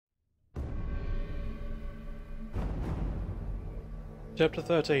Chapter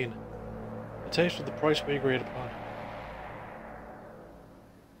 13. A taste of the price we agreed upon.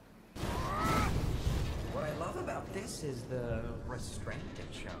 What I love about this is the restraint it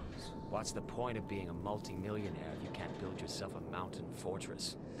shows. What's the point of being a multi-millionaire if you can't build yourself a mountain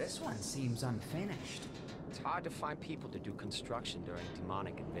fortress? This one seems unfinished. It's hard to find people to do construction during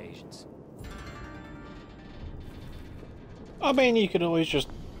demonic invasions. I mean, you could always just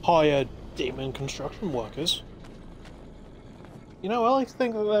hire demon construction workers. You know, I like to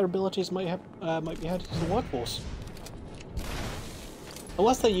think that their abilities might be added to the workforce.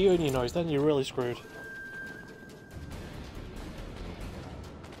 Unless they're unionized, then you're really screwed.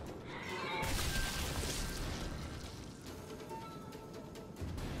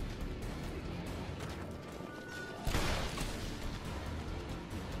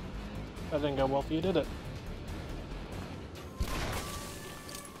 That didn't go well for you, did it?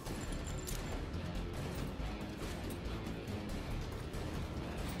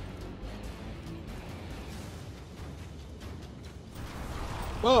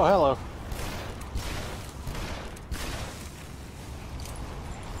 Oh, hello.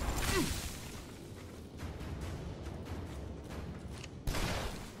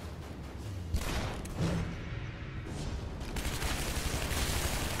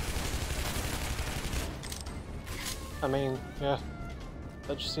 I mean, yeah,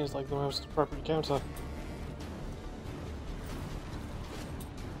 that just seems like the most appropriate counter.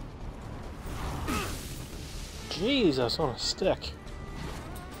 Jesus, on a stick.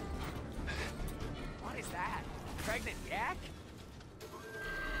 What is that? Pregnant yak?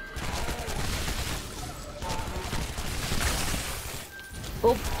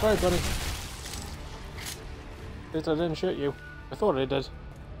 Oh, sorry, buddy. At least I didn't shoot you. I thought I did.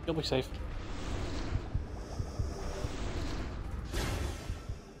 You'll be safe.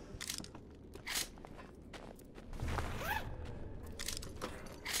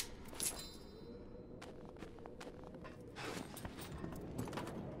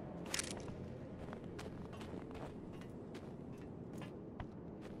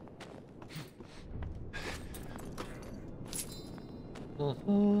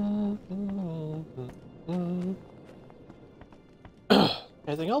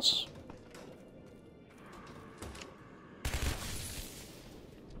 Anything else?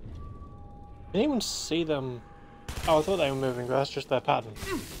 Didn't even see them. Oh, I thought they were moving, but that's just their pattern.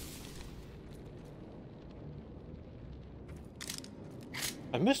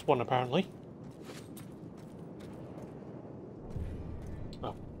 I missed one apparently.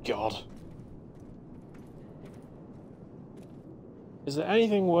 Oh, God. Is there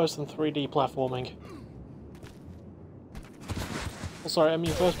anything worse than 3D platforming? Oh, sorry, I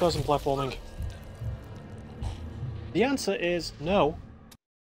mean first-person platforming. The answer is no.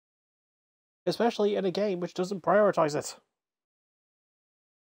 Especially in a game which doesn't prioritize it.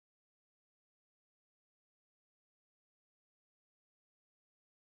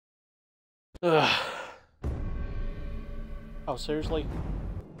 Ugh. Oh, seriously?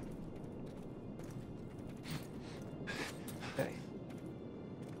 Okay.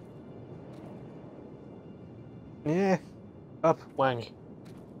 Yeah. Up, Wang.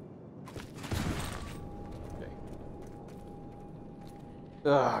 Okay.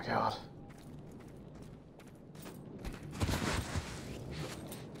 Oh, God.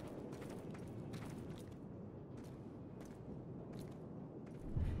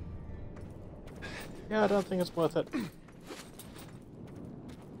 Yeah, I don't think it's worth it.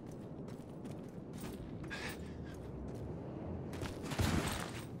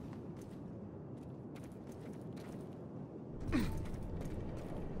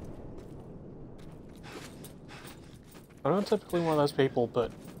 I'm not typically one of those people,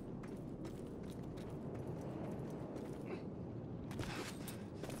 but...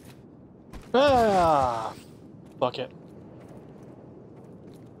 Ah! Fuck it.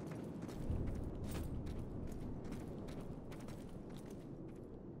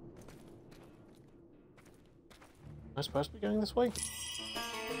 Am I supposed to be going this way?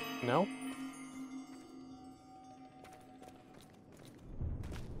 No?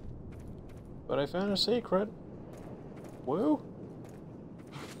 But I found a secret. Woo!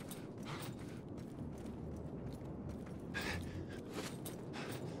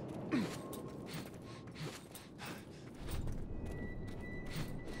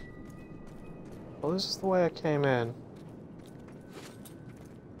 Well, this is the way I came in.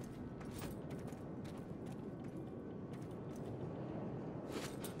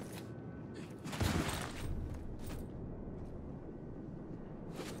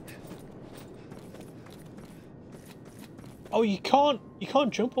 Oh, you can't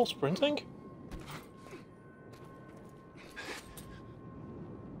jump while sprinting?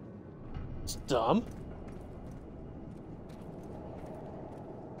 It's dumb.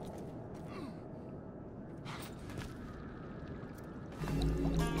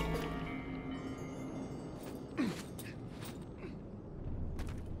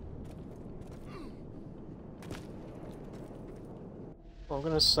 Well, I'm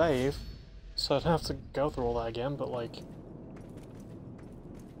gonna save, so I don't have to go through all that again, but like...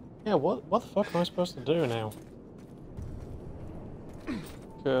 Yeah, what the fuck am I supposed to do now?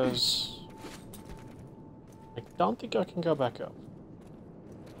 Because... I don't think I can go back up.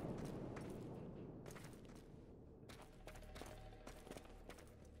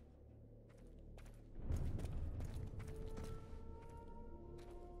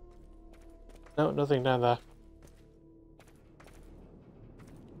 No, nothing down there.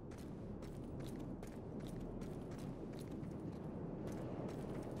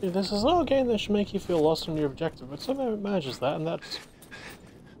 Dude, this is not a game that should make you feel lost on your objective, but somehow it manages that, and that's...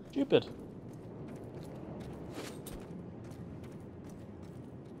 stupid.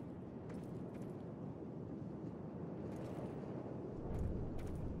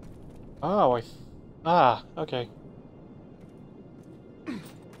 Oh, okay.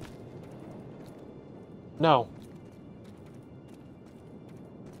 No.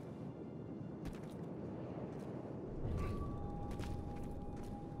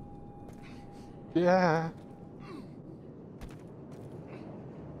 Yeah.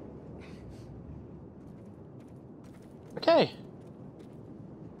 Okay.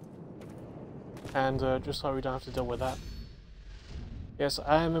 And just so we don't have to deal with that. Yes,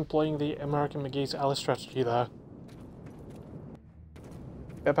 I am employing the American McGee's Alice strategy there.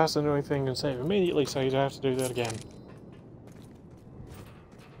 Get past the annoying thing and save immediately so you don't have to do that again.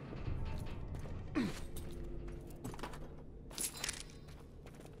 I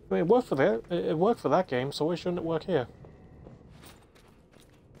mean, it worked for that. It worked for that game, so why shouldn't it work here?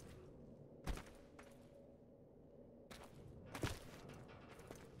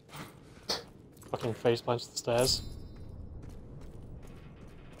 Fucking face punch the stairs.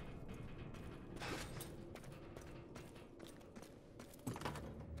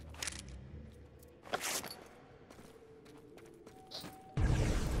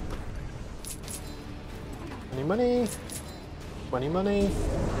 Money, money. Money, money.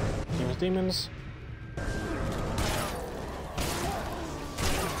 Demons, demons.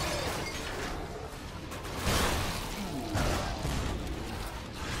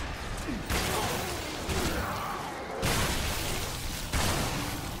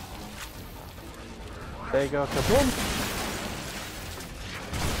 There you go, kaboom!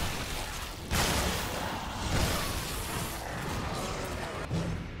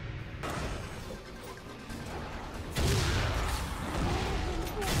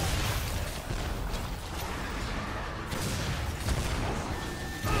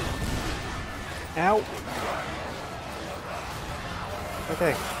 Ow!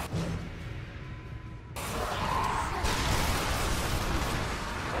 Okay.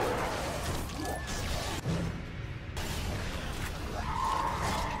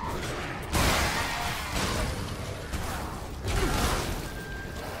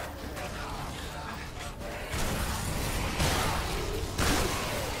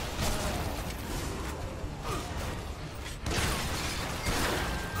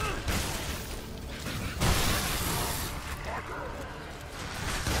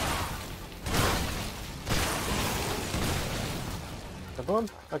 Boom.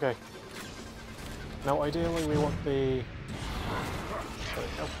 Okay. Now, ideally, we want the. There we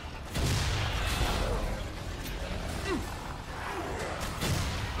go.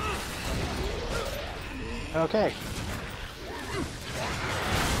 Okay.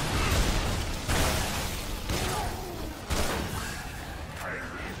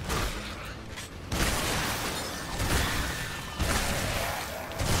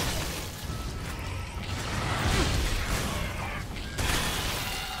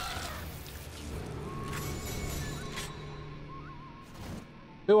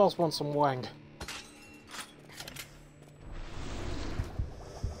 Who else wants some wang?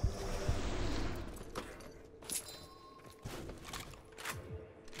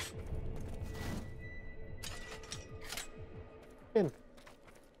 In.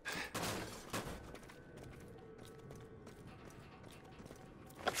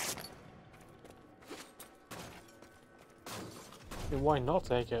 Why not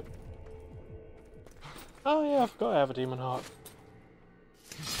take it? Oh yeah, I forgot I have a demon heart.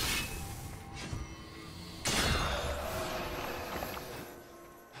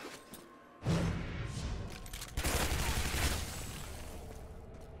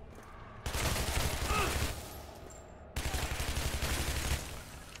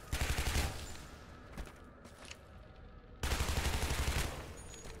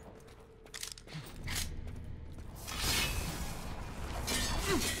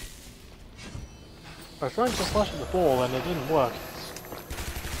 I was trying to slash at the ball and it didn't work.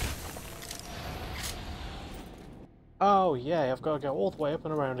 Oh yeah, I've got to go all the way up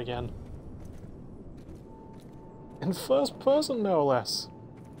and around again. In first person, no less.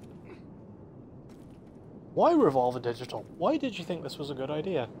 Why Revolver Digital? Why did you think this was a good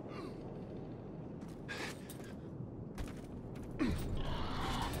idea?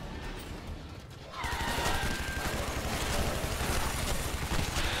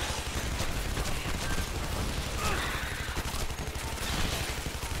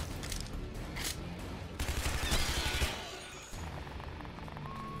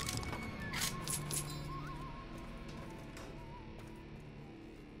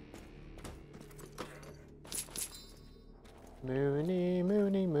 Moony,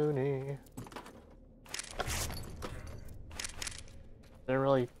 moony, moony. Didn't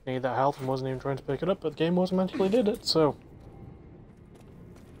really need that health and wasn't even trying to pick it up, but the game automatically did it, so...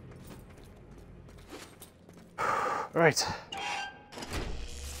 Right.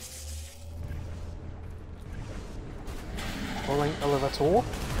 Calling elevator.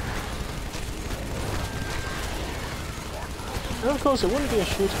 And of course, it wouldn't be a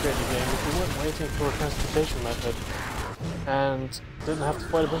shooter game if you weren't waiting for a transportation method and didn't have to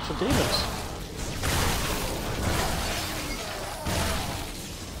fight a bunch of demons.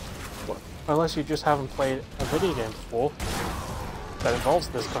 Well, unless you just haven't played a video game before that involves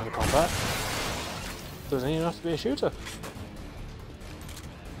this kind of combat, doesn't even have to be a shooter.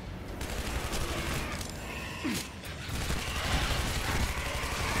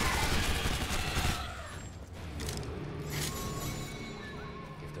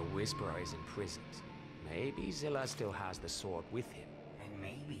 Whisperer is imprisoned. Maybe Zilla still has the sword with him. And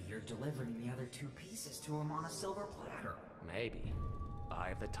maybe you're delivering the other two pieces to him on a silver platter. Maybe. Eye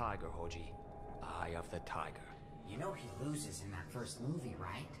of the tiger, Hoji. Eye of the tiger. You know he loses in that first movie,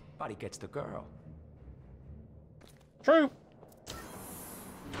 right? But he gets the girl. True.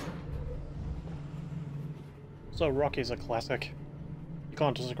 So Rocky's a classic. You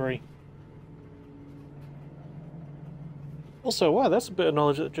can't disagree. Also, wow, that's a bit of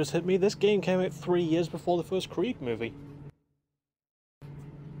knowledge that just hit me. This game came out 3 years before the first Creed movie.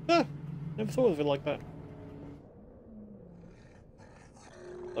 Huh, never thought of it like that.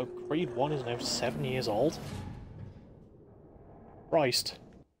 So Creed 1 is now 7 years old? Christ.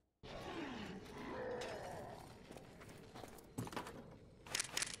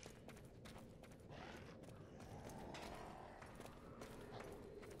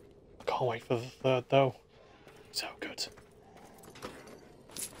 Can't wait for the third, though. So good.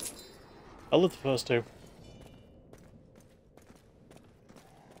 I love the first two.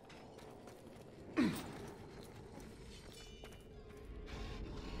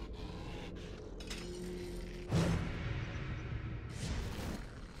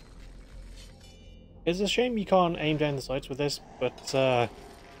 It's a shame you can't aim down the sights with this, but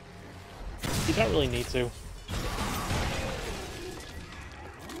you don't really need to.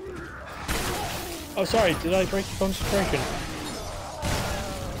 Oh, sorry, did I break your concentration?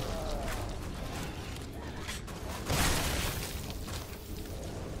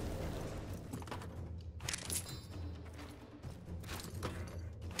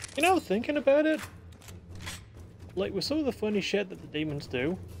 You know, thinking about it, like with some of the funny shit that the demons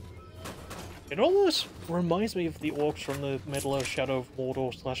do, it almost reminds me of the orcs from the Middle-earth Shadow of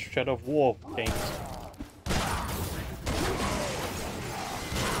Mordor / Shadow of War games.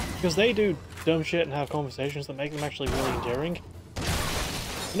 Because they do dumb shit and have conversations that make them actually really endearing.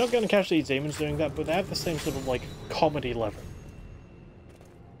 You're not going to catch these demons doing that, but they have the same sort of, like, comedy level.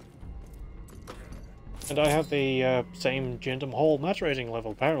 And I have the same Jindom Hall match rating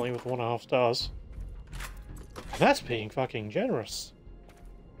level, apparently, with 1.5 stars. And that's being fucking generous.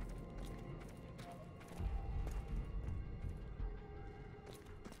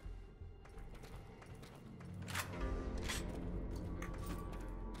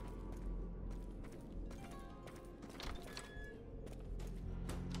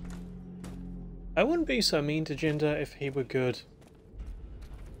 I wouldn't be so mean to Jinder if he were good.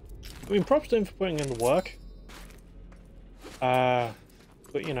 I mean, props to him for putting in the work. But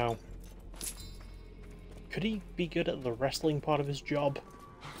you know, could he be good at the wrestling part of his job?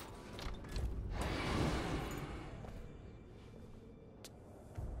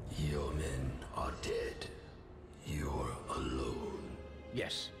 Your men are dead. You're alone.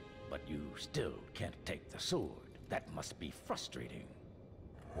 Yes, but you still can't take the sword. That must be frustrating.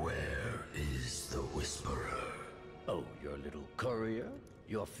 Where is the Whisperer? Oh, your little courier?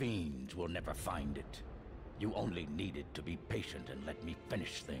 Your fiends will never find it. You only needed to be patient and let me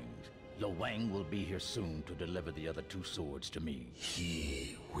finish things. Lo Wang will be here soon to deliver the other 2 swords to me.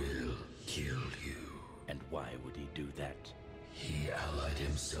 He will kill you. And why would he do that? He allied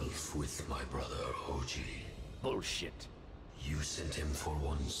himself with my brother Hoji. Bullshit. You sent him for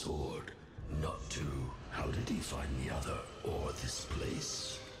 1 sword, not 2. How did he find the other, or this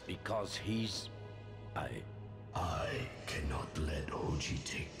place? Because he's... I cannot let Hoji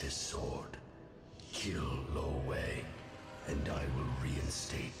take this sword. Kill Lo Wang, and I will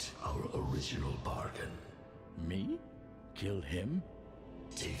reinstate our original bargain. Me? Kill him?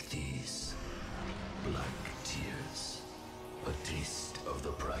 Take these. Black tears. A taste of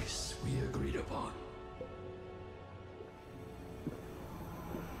the price we agreed upon.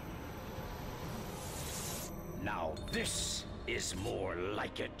 Now this is more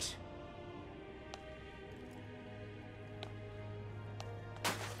like it.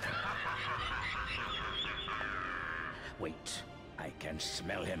 Wait, I can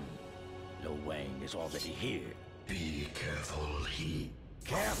smell him. Lo Wang is already here. Be careful,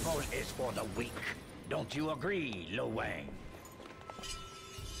 Careful is for the weak. Don't you agree, Lo Wang?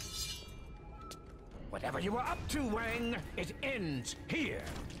 Whatever you were up to, Wang, it ends here.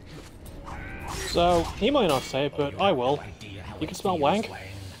 So, he might not say it, but I will. You can smell Wang.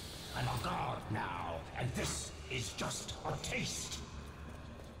 I'm a god now, and this is just a taste.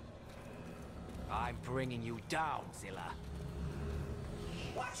 I'm bringing you down, Zilla.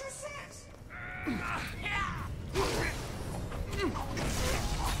 Watch your six!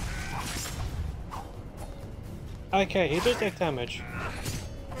 Okay, he did take damage.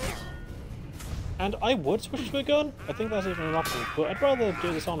 And I would switch to a gun. I think that's even an option, but I'd rather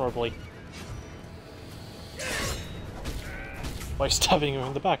do this honorably. By stabbing him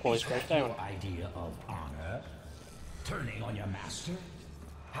in the back while he's right down. Your idea of honor? Turning on your master?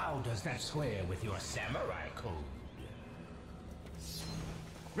 How does that square with your samurai code?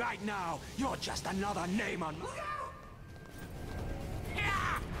 Right now, you're just another name on...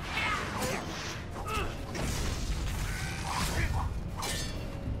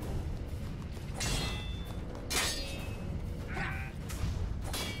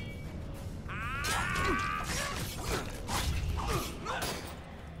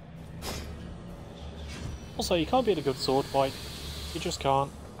 Also, you can't beat a good sword fight. You just can't.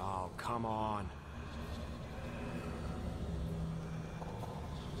 Oh, come on.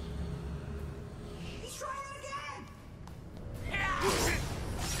 He's trying it again!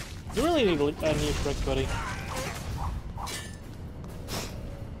 You really need a new trick, buddy.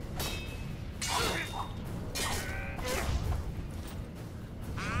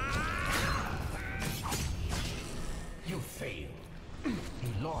 You failed. You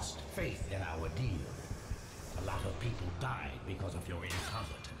lost faith in our deal. A lot of people died because of your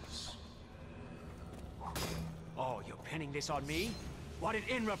incompetence. Oh, you're pinning this on me? What did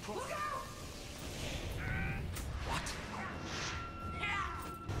Inra pro... What?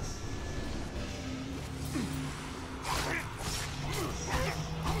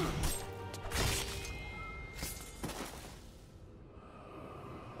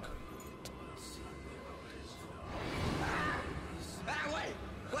 Wait!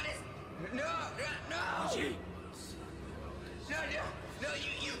 What is... No! Gee, No,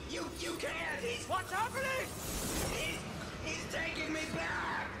 you can't! what's happening? He's taking me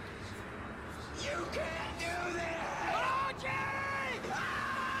back! You can't do this!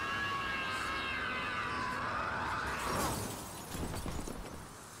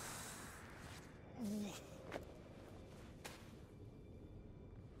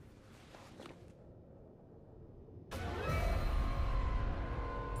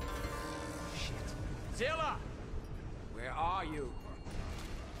 Zilla! Where are you?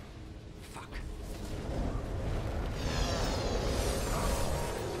 Fuck.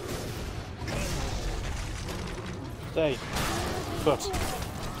 Stay. But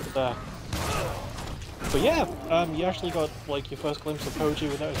there. But yeah, you actually got like your first glimpse of Koji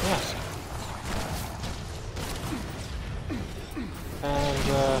without his mask. And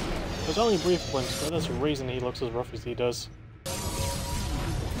it was only a brief glimpse, but there's a reason he looks as rough as he does.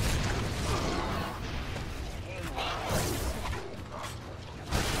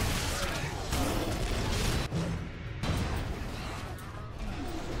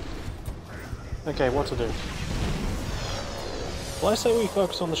 Okay, what to do? Well, I say we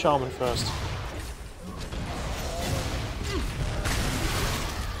focus on the shaman first.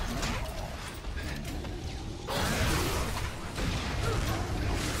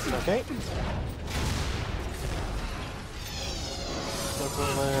 Okay.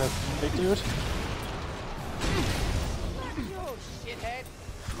 Little big dude.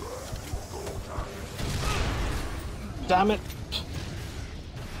 Damn it!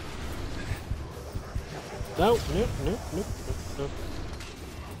 No, nope, nope, nope, nope, nope.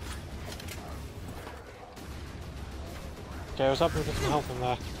 Okay, I was hoping to get some health in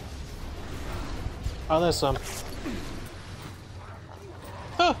there. Oh, there's some.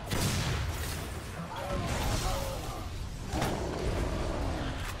 Ah!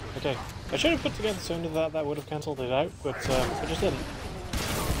 Okay, I should have put together sooner that would have cancelled it out, but I just didn't.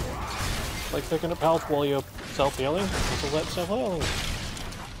 Like picking up health while you're self-healing, cancel that self-healing.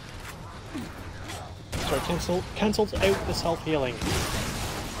 Sorry, cancels out the self-healing.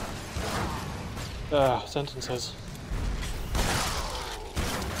 Sentences.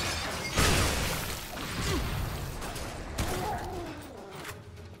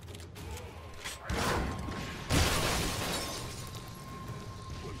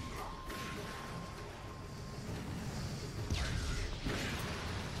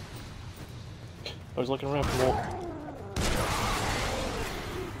 I was looking around for more.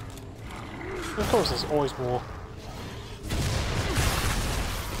 Of course, there's always more.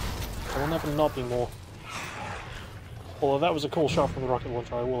 There will never not be more. Although that was a cool shot from the rocket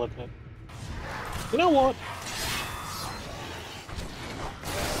launcher, I will admit. You know what?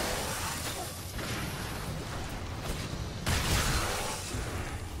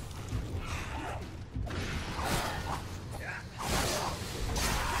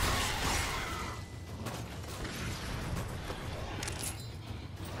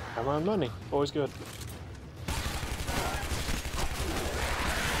 Ammo and money, always good.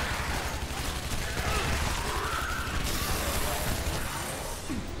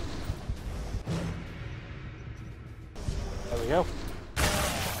 There we go.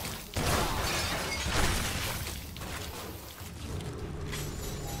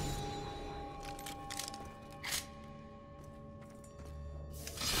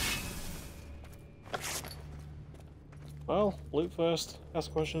 Well, loot first,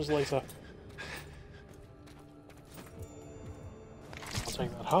 ask questions later. I'll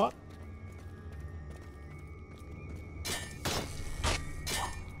take that heart.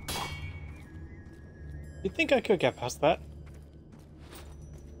 You'd think I could get past that.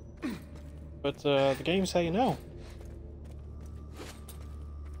 But the game say no.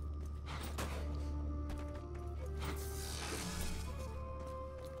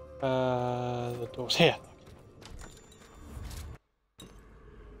 The door's here.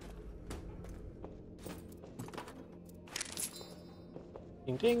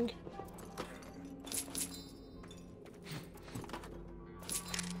 Ding ding.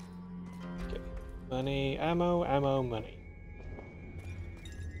 Okay. Money, ammo, ammo, money.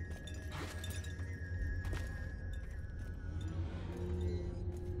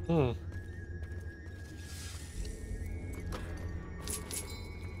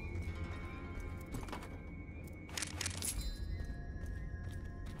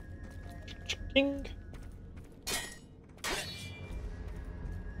 Ding.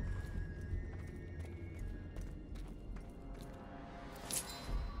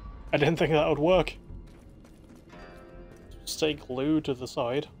 I didn't think that would work. Stay glued to the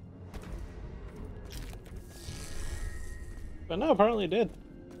side. But no, apparently it did.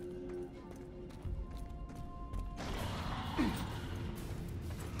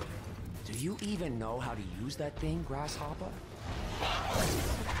 Do you even know how to use that thing, Grasshopper?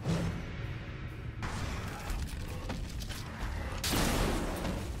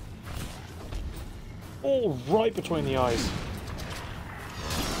 All right between the eyes.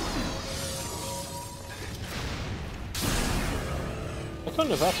 I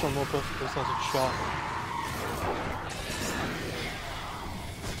couldn't have asked for a more perfectly centered shot.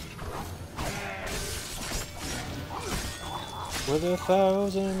 With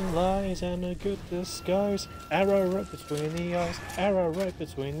 1,000 lies and a good disguise, arrow right between the eyes, arrow right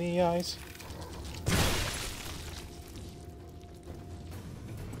between the eyes.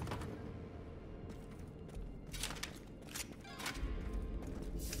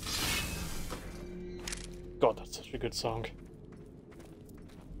 God, that's such a good song.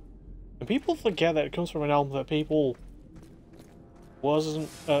 And people forget that it comes from an album that people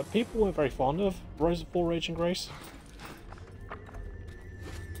weren't very fond of, Rise of Full Rage and Grace.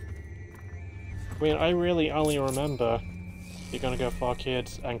 I mean, I really only remember You're Gonna Go Far Kid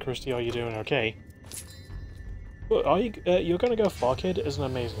and Christy, Are You Doing Okay? But You're Gonna Go Far Kid is an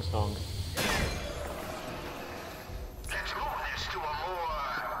amazing song. Let's move this to a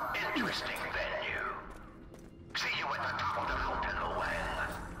more interesting venue. See you at the top of the fountain, well,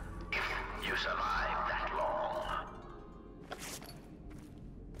 if you survive that long.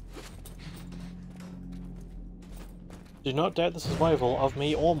 Do not doubt the survival of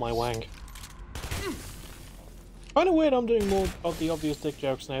me or my Wang. Kinda weird I'm doing more of the obvious dick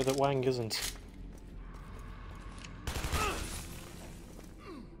jokes now that Wang isn't.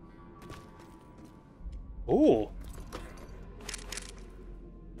 Ooh.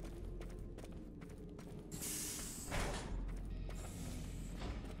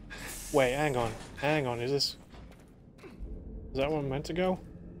 Wait, hang on. Hang on, is that where I'm meant to go?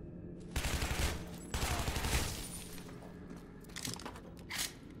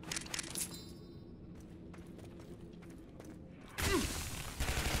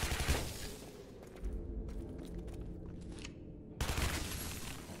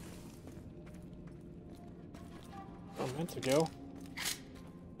 I'm meant to go.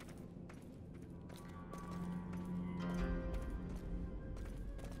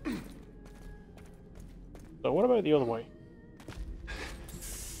 So what about the other way?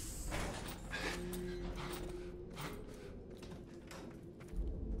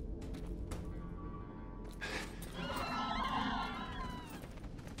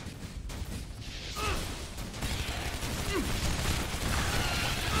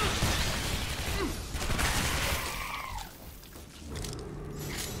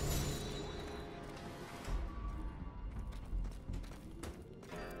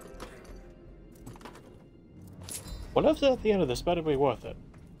 Whatever's at the end of this better be worth it.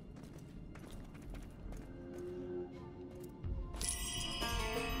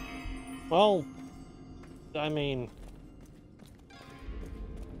 Well, I mean,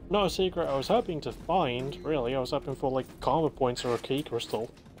 not a secret I was hoping to find, really. I was hoping for, like, karma points or a key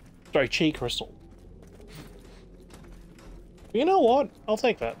crystal. Sorry, chi crystal. But you know what? I'll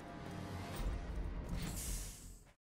take that.